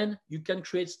 then you can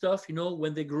create stuff,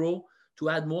 when they grow, to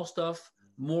add more stuff,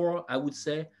 more, I would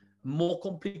say, more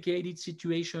complicated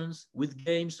situations with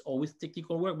games or with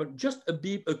technical work, but just a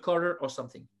bib, a color or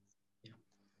something.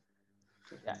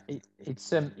 Yeah,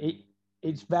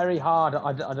 it's very hard.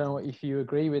 I don't know if you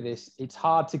agree with this. It's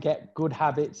hard to get good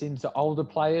habits into older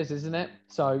players, isn't it?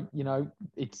 So, you know,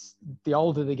 it's the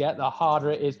older they get, the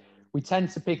harder it is. We tend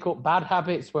to pick up bad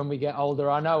habits when we get older.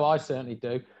 I know I certainly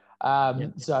do.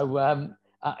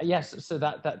 Yes, so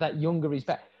that younger is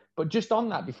better. But just on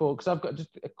that before, because I've got just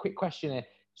a quick question here.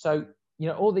 So, you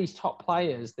know, all these top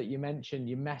players that you mentioned,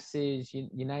 your Messis, your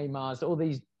Neymars, all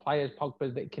these players,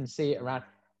 Pogba, that can see it around.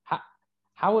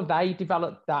 How have they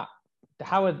developed that?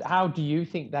 How do you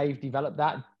think they've developed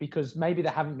that? Because maybe they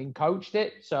haven't been coached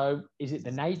it. So is it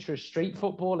the nature of street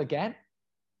football again?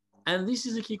 And this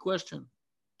is a key question.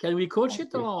 Can we coach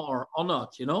it or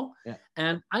not, you know? Yeah.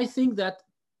 And I think that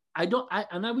I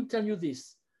will tell you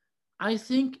this. I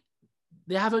think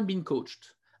they haven't been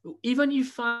coached. Even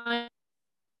if I'm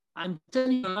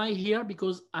telling you a lie here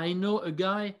because I know a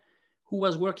guy who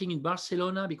was working in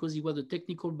Barcelona because he was the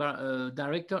technical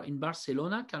director in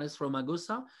Barcelona, Carles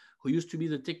Romagosa, who used to be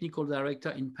the technical director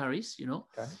in Paris, you know.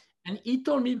 Okay. And he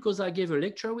told me, because I gave a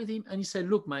lecture with him, and he said,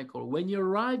 look, Michael, when you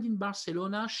arrived in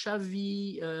Barcelona,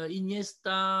 Xavi,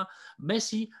 Iniesta,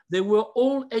 Messi, they were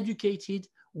all educated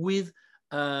with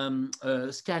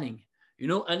scanning, you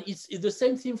know, and it's the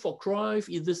same thing for Cruyff,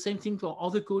 it's the same thing for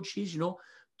other coaches, you know,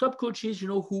 top coaches, you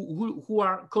know, who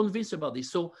are convinced about this.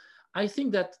 So I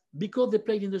think that because they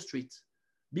played in the street,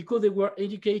 because they were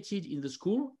educated in the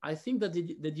school, I think that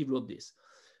they developed this.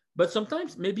 But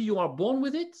sometimes maybe you are born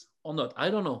with it or not, I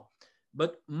don't know.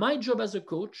 But my job as a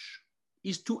coach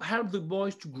is to help the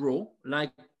boys to grow,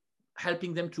 like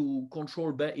helping them to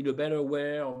control in a better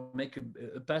way or make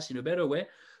a pass in a better way.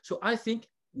 So I think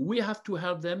we have to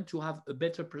help them to have a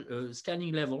better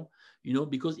scanning level, you know,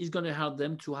 because it's going to help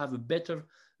them to have a better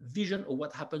vision of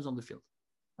what happens on the field.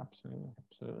 Absolutely,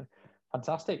 absolutely.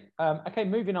 Fantastic. Okay,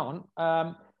 moving on.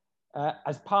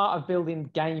 As part of building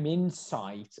game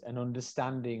insight and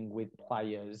understanding with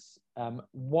players,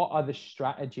 what are the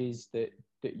strategies that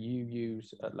you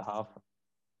use at Le Havre?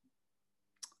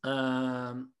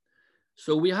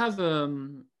 So we have,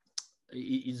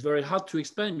 it's very hard to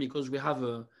explain because we have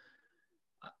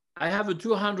I have a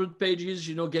 200 pages,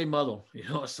 you know, game model, you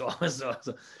know,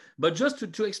 but just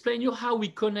to explain you how we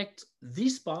connect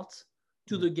this part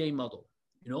to the game model,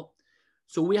 you know.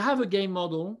 So we have a game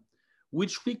model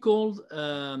which we call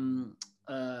the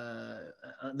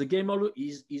game model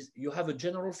is you have a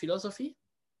general philosophy,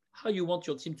 how you want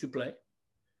your team to play.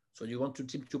 So you want your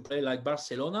team to play like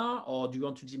Barcelona, or do you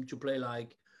want your team to play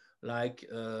like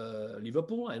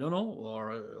Liverpool? I don't know.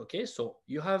 Or okay, so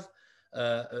you have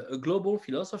a global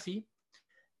philosophy,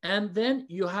 and then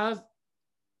you have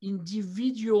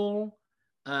individual,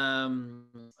 I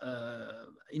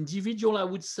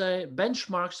would say,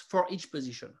 benchmarks for each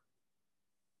position.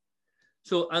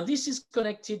 So, and this is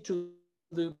connected to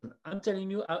I'm telling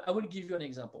you, I will give you an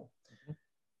example. Mm-hmm.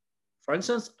 For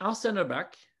instance, our center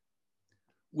back,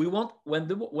 we want, when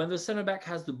the center back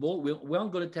has the ball, we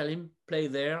aren't going to tell him play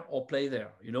there or play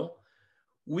there, you know.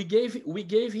 We gave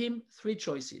him 3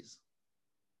 choices.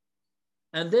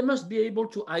 And they must be able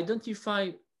to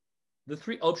identify the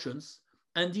 3 options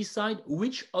and decide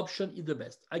which option is the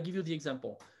best. I give you the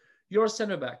example. You're a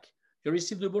center back. You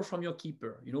receive the ball from your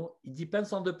keeper. You know, it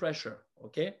depends on the pressure,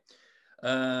 okay?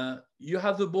 You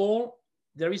have the ball.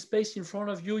 There is space in front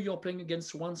of you. You're playing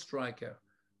against 1 striker.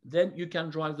 Then you can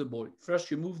drive the ball.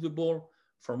 First, you move the ball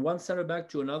from 1 center back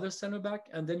to another center back.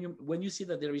 And then when you see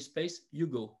that there is space, you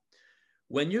go.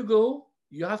 When you go,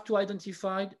 you have to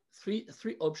identify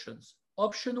three options.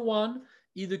 Option 1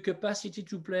 is the capacity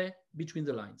to play between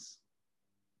the lines.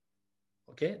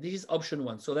 Okay, this is option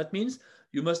 1. So that means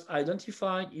you must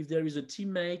identify if there is a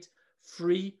teammate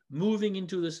free moving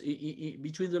into this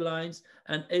between the lines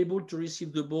and able to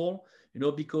receive the ball, you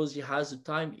know, because he has the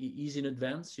time, he's in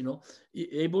advance, you know,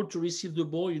 able to receive the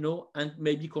ball, you know, and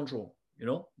maybe control, you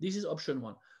know. This is option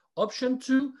 1. Option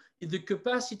 2 is the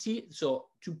capacity, so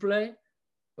to play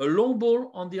a long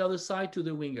ball on the other side to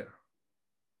the winger.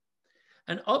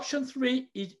 And option 3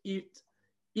 is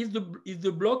if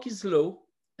the block is low,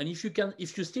 and if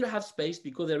you still have space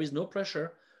because there is no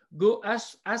pressure, go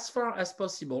as far as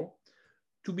possible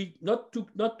to be not too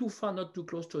far, not too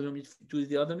close to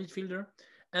the other midfielder,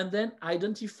 and then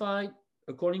identify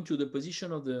according to the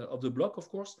position of the block, of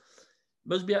course,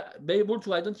 must be able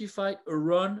to identify a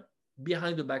run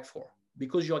behind the back 4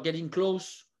 because you are getting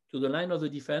close to the line of the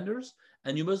defenders,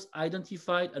 and you must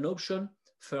identify an option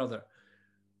further.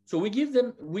 So we give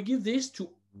this to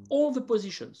all the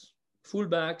positions: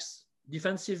 fullbacks,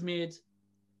 defensive mid,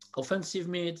 offensive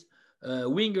mid,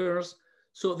 wingers.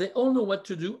 So they all know what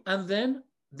to do. And then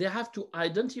they have to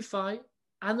identify,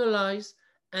 analyze,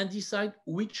 and decide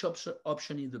which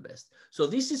option is the best. So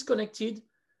this is connected.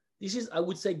 This is, I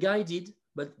would say, guided,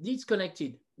 but it's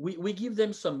connected. We give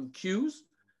them some cues,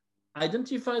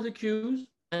 identify the cues,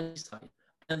 and decide.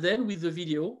 And then with the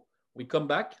video, we come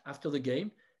back after the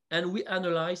game, and we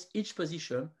analyze each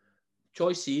position,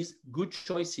 choices, good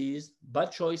choices,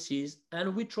 bad choices,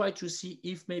 and we try to see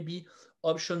if maybe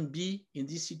option B in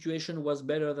this situation was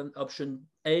better than option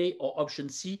A or option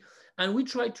C. And we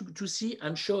try to see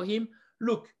and show him,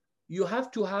 look, you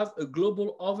have to have a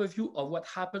global overview of what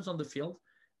happens on the field.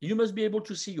 You must be able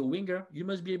to see your winger. You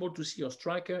must be able to see your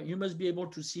striker. You must be able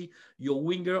to see your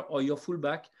winger or your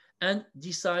fullback and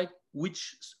decide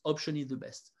which option is the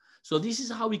best. So this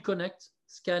is how we connect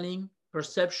scanning,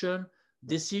 perception,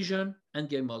 decision, and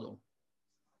game model.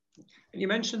 And you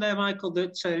mentioned there, Michael,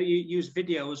 that you use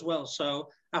video as well. So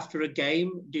after a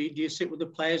game, do you sit with the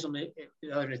players on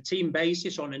a team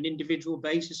basis or on an individual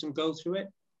basis and go through it?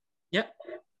 Yeah,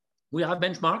 we have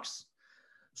benchmarks.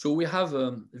 So we have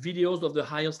videos of the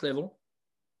highest level,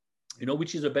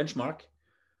 which is a benchmark.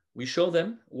 We show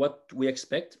them what we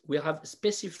expect. We have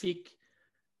specific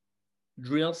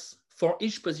drills for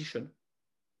each position.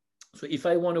 So if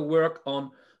I want to work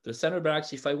on the center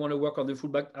backs, if I want to work on the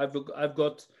fullback, I've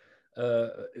got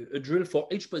a drill for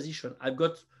each position. I've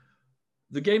got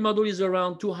the game model is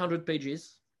around 200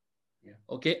 pages. Yeah.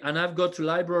 Okay, and I've got a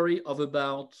library of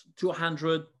about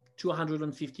 200,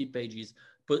 250 pages,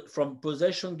 but from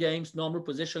possession games, normal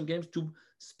possession games, to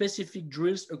specific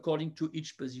drills according to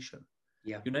each position.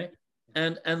 Yeah.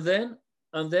 And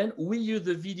then we use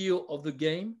the video of the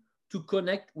game to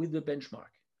connect with the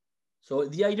benchmark. So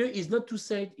the idea is not to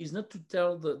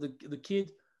tell the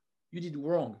kid you did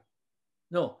wrong.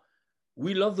 No,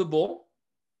 we love the ball.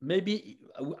 Maybe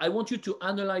I want you to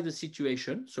analyze the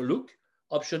situation. So look,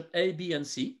 option A, B, and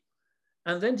C,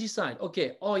 and then decide,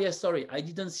 okay, oh yes, sorry, I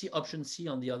didn't see option C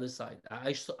on the other side.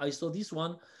 I saw this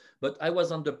one, but I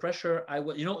was under pressure.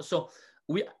 So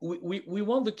we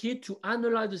want the kid to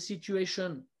analyze the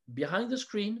situation behind the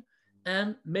screen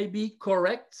and maybe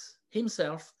correct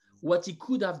himself what he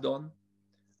could have done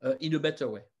in a better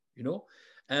way,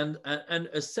 And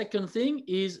a second thing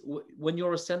is when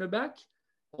you're a center back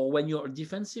or when you're a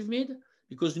defensive mid,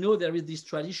 because there is this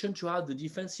tradition to have the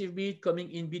defensive mid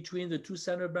coming in between the two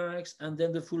center backs and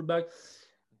then the fullback.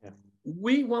 Yeah.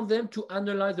 We want them to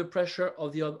analyze the pressure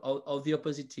of the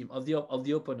opposite team, of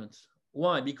the opponent.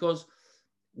 Why? Because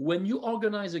when you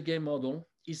organize a game model,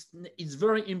 it's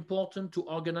very important to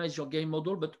organize your game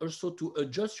model, but also to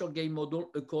adjust your game model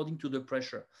according to the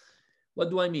pressure. What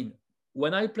do I mean?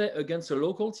 When I play against a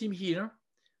local team here,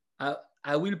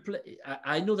 I will play.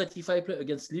 I know that if I play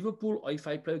against Liverpool or if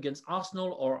I play against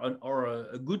Arsenal or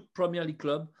a good Premier League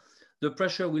club, the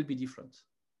pressure will be different.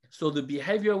 So the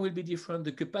behavior will be different.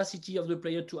 The capacity of the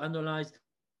player to analyze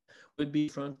will be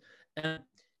different. And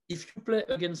if you play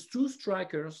against two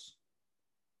strikers,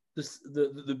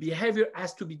 the behavior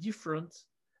has to be different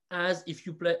as if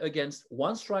you play against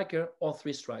one striker or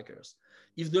three strikers.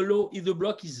 If the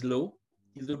block is low,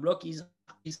 if the block is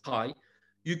high,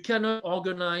 you cannot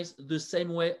organize the same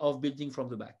way of building from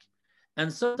the back.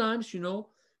 And sometimes,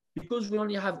 because we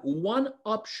only have one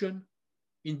option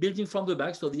in building from the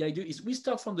back, so the idea is we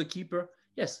start from the keeper,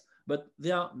 yes, but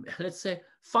there are, let's say,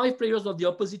 5 players of the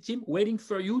opposite team waiting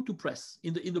for you to press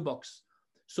in the box.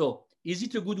 So is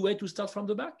it a good way to start from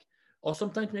the back? Or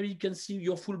sometimes maybe you can see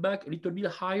your fullback a little bit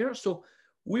higher. So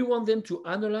we want them to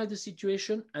analyze the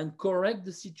situation and correct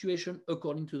the situation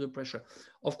according to the pressure.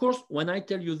 Of course, when I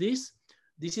tell you this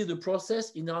is the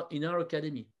process in our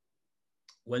academy.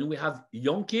 When we have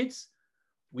young kids,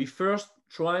 we first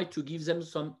try to give them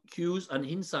some cues and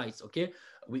insights. Okay,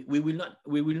 we will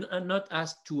not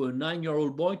ask to a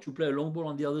 9-year-old boy to play a long ball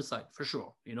on the other side, for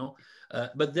sure.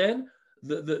 But then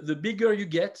the bigger you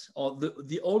get, or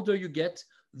the older you get,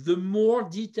 the more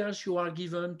details you are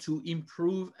given to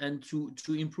improve and to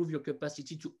improve your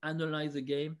capacity to analyze the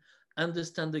game,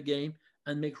 understand the game,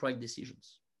 and make right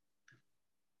decisions.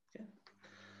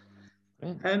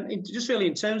 Just really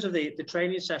in terms of the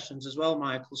training sessions as well,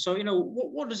 Michael. So,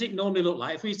 what does it normally look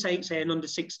like? If we take, say, an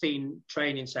under-16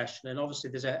 training session, and obviously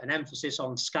there's an emphasis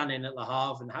on scanning at the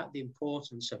Havre and the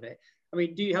importance of it. I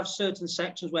mean, do you have certain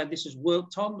sections where this is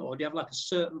worked on, or do you have like a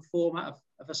certain format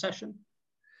of a session?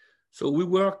 So we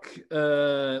work.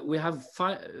 We have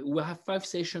 5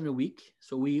 sessions a week.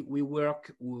 So we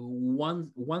work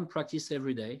one practice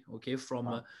every day. Okay,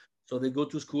 so they go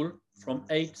to school from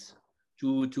 8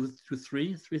 to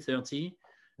 3:30,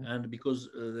 and because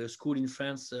the school in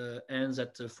France ends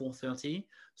at 4:30,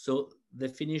 so they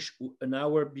finish an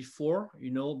hour before,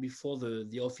 before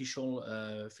the official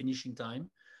finishing time.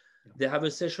 They have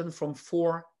a session from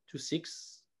 4 to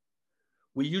 6.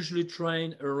 We usually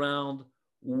train around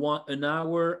an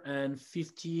hour and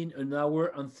 15, an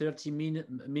hour and 30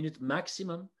 minute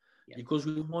maximum, because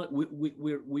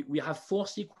we have 4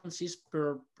 sequences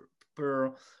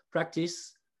per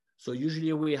practice. So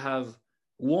usually we have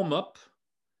warm up,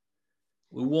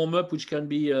 which can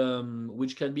be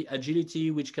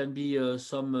agility, which can be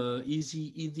some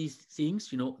easy things,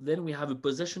 Then we have a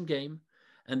possession game,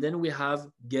 and then we have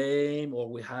game, or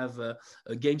we have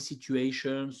game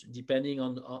situations depending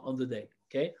on the day.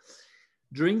 Okay.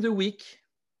 During the week,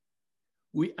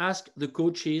 we ask the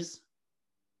coaches,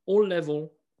 all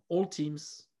level, all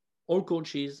teams, all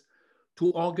coaches,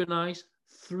 to organize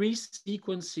 3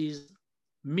 sequences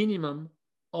minimum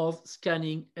of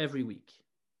scanning every week.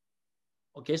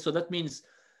 Okay, so that means,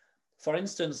 for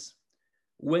instance,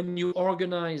 when you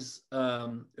organize a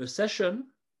session,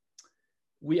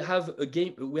 we have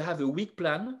a week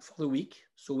plan for the week.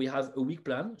 So we have a week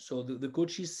plan. So the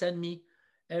coaches send me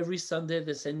every Sunday,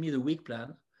 they send me the week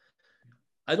plan.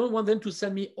 I don't want them to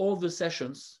send me all the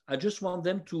sessions. I just want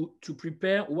them to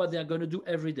prepare what they're going to do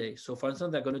every day. So for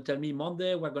instance, they're going to tell me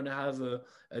Monday, we're going to have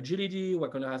agility, we're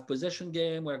going to have possession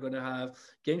game, we're going to have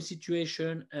game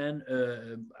situation, and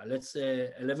let's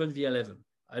say 11v11.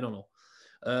 I don't know.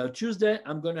 Tuesday,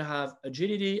 I'm going to have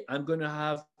agility, I'm going to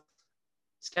have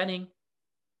scanning,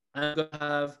 I'm going to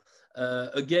have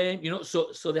a game,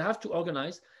 so they have to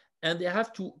organize, and they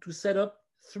have to set up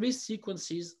 3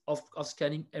 sequences of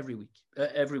scanning every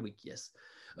week. Yes.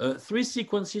 3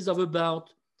 sequences of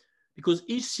about, because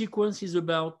each sequence is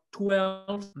about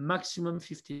 12, maximum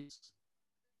 15.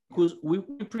 Because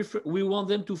we want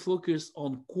them to focus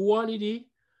on quality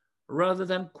rather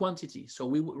than quantity. So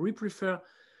we prefer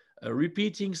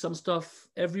repeating some stuff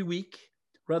every week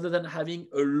rather than having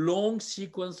a long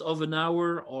sequence of an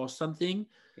hour or something.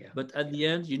 Yeah. But at the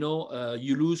end,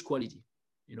 you lose quality,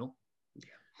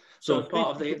 So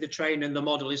part of the training and the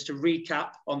model is to recap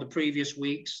on the previous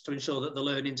weeks to ensure that the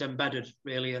learning's embedded,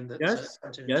 really, and that yes.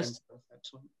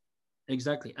 Excellent.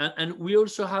 Exactly. And we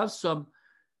also have some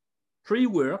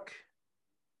pre-work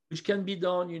which can be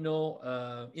done,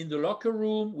 in the locker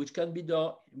room, which can be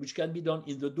done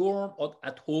in the dorm or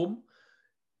at home.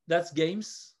 That's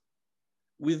games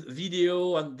with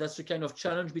video, and that's a kind of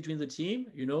challenge between the team,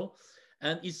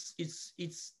 and it's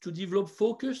to develop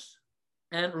focus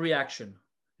and reaction.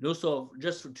 So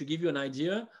just to give you an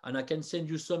idea, and I can send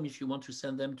you some if you want to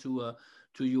send them to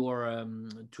your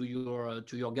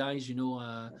guys, in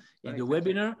the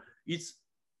webinar. It's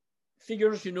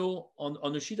figures,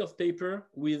 on a sheet of paper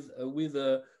with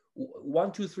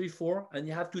 1, 2, 3, 4, and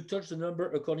you have to touch the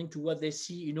number according to what they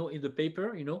see, in the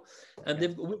paper, and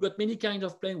we've got many kinds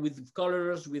of playing with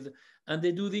colors, and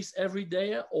they do this every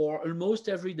day or almost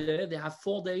every day. They have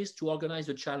 4 days to organize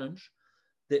a challenge.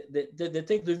 They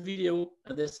take the video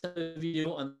and they send the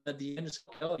video, and at the end,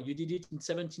 oh, you did it in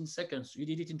 17 seconds, you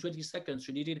did it in 20 seconds,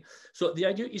 you did it. So the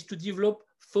idea is to develop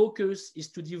focus, is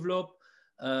to develop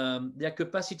their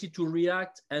capacity to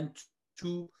react and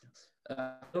to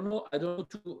I don't know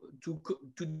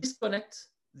to disconnect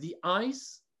the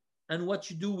eyes and what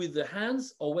you do with the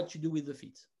hands or what you do with the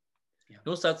feet. Yeah.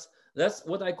 So that's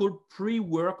what I call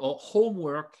pre-work or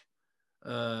homework.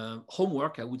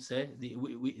 I would say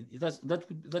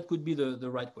that could be the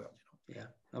right word. Yeah.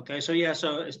 Okay. So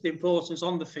it's the importance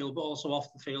on the field, but also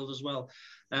off the field as well.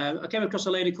 I came across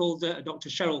a lady called Dr.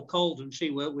 Cheryl Colden. She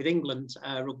worked with England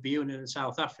Rugby Union in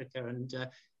South Africa, and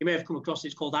you may have come across it.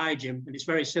 It's called iGym, and it's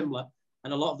very similar.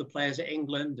 And a lot of the players at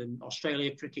England and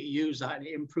Australia cricket use that, and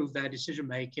it improved their decision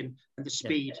making and the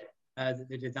speed that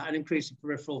they did that, and increased the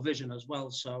peripheral vision as well.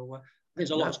 So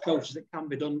there's a lot of coaches that can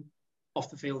be done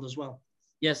off the field as well.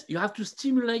 Yes, you have to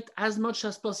stimulate as much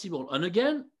as possible. And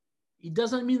again, it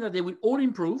doesn't mean that they will all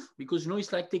improve, because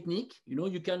it's like technique.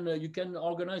 You can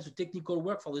organize the technical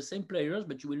work for the same players,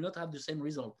 but you will not have the same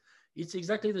result. It's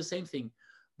exactly the same thing.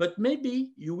 But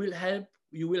maybe you will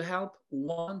help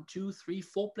 1, 2, 3,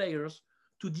 4 players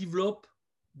to develop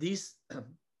this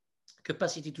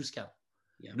capacity to scan.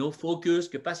 Yeah. Focus,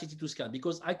 capacity to scan.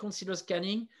 Because I consider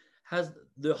scanning has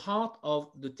the heart of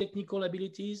the technical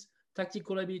abilities,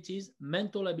 tactical abilities,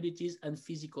 mental abilities, and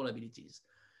physical abilities.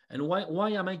 And why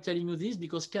am I telling you this?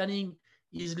 Because scanning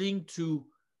is linked to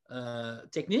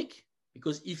technique,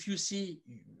 because if you see,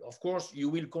 of course, you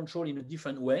will control in a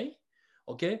different way,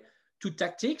 okay? To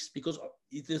tactics, because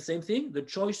it's the same thing. The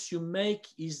choice you make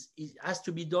has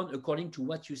to be done according to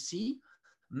what you see.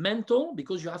 Mental,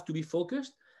 because you have to be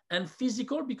focused. and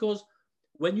physical, because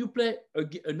when you play a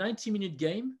 90-minute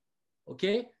game,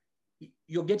 okay,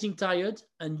 you're getting tired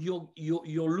and you're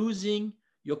losing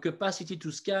your capacity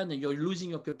to scan, and you're losing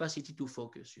your capacity to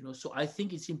focus, you know. So I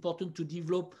think it's important to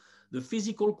develop the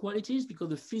physical qualities, because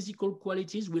the physical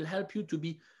qualities will help you to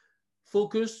be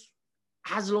focused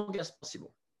as long as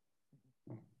possible.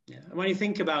 Yeah. And when you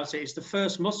think about it, it's the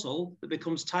first muscle that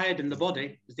becomes tired in the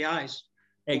body is the eyes.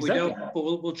 Exactly.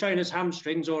 We'll train as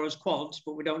hamstrings or as quads,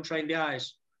 but we don't train the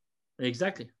eyes.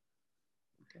 Exactly.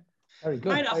 Okay. Very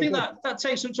good. I think that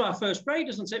takes us to our first break,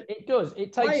 doesn't it? It does.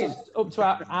 It takes us up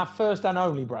to our first and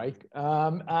only break.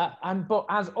 But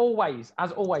as always,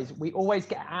 we always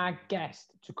get our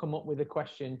guest to come up with a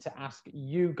question to ask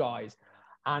you guys.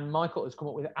 And Michael has come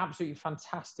up with an absolutely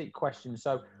fantastic question.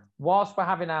 So whilst we're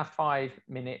having our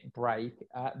 5-minute break,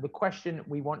 the question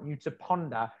we want you to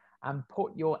ponder and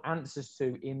put your answers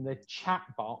to in the chat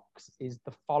box is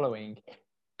the following.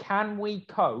 Can we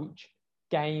coach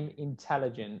game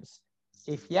intelligence?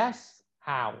 If yes,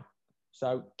 how?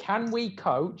 So can we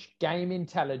coach game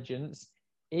intelligence?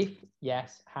 If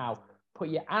yes, how? Put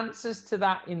your answers to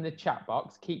that in the chat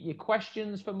box. Keep your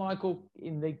questions for Michael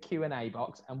in the Q&A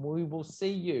box, and we will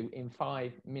see you in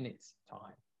 5 minutes'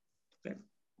 time.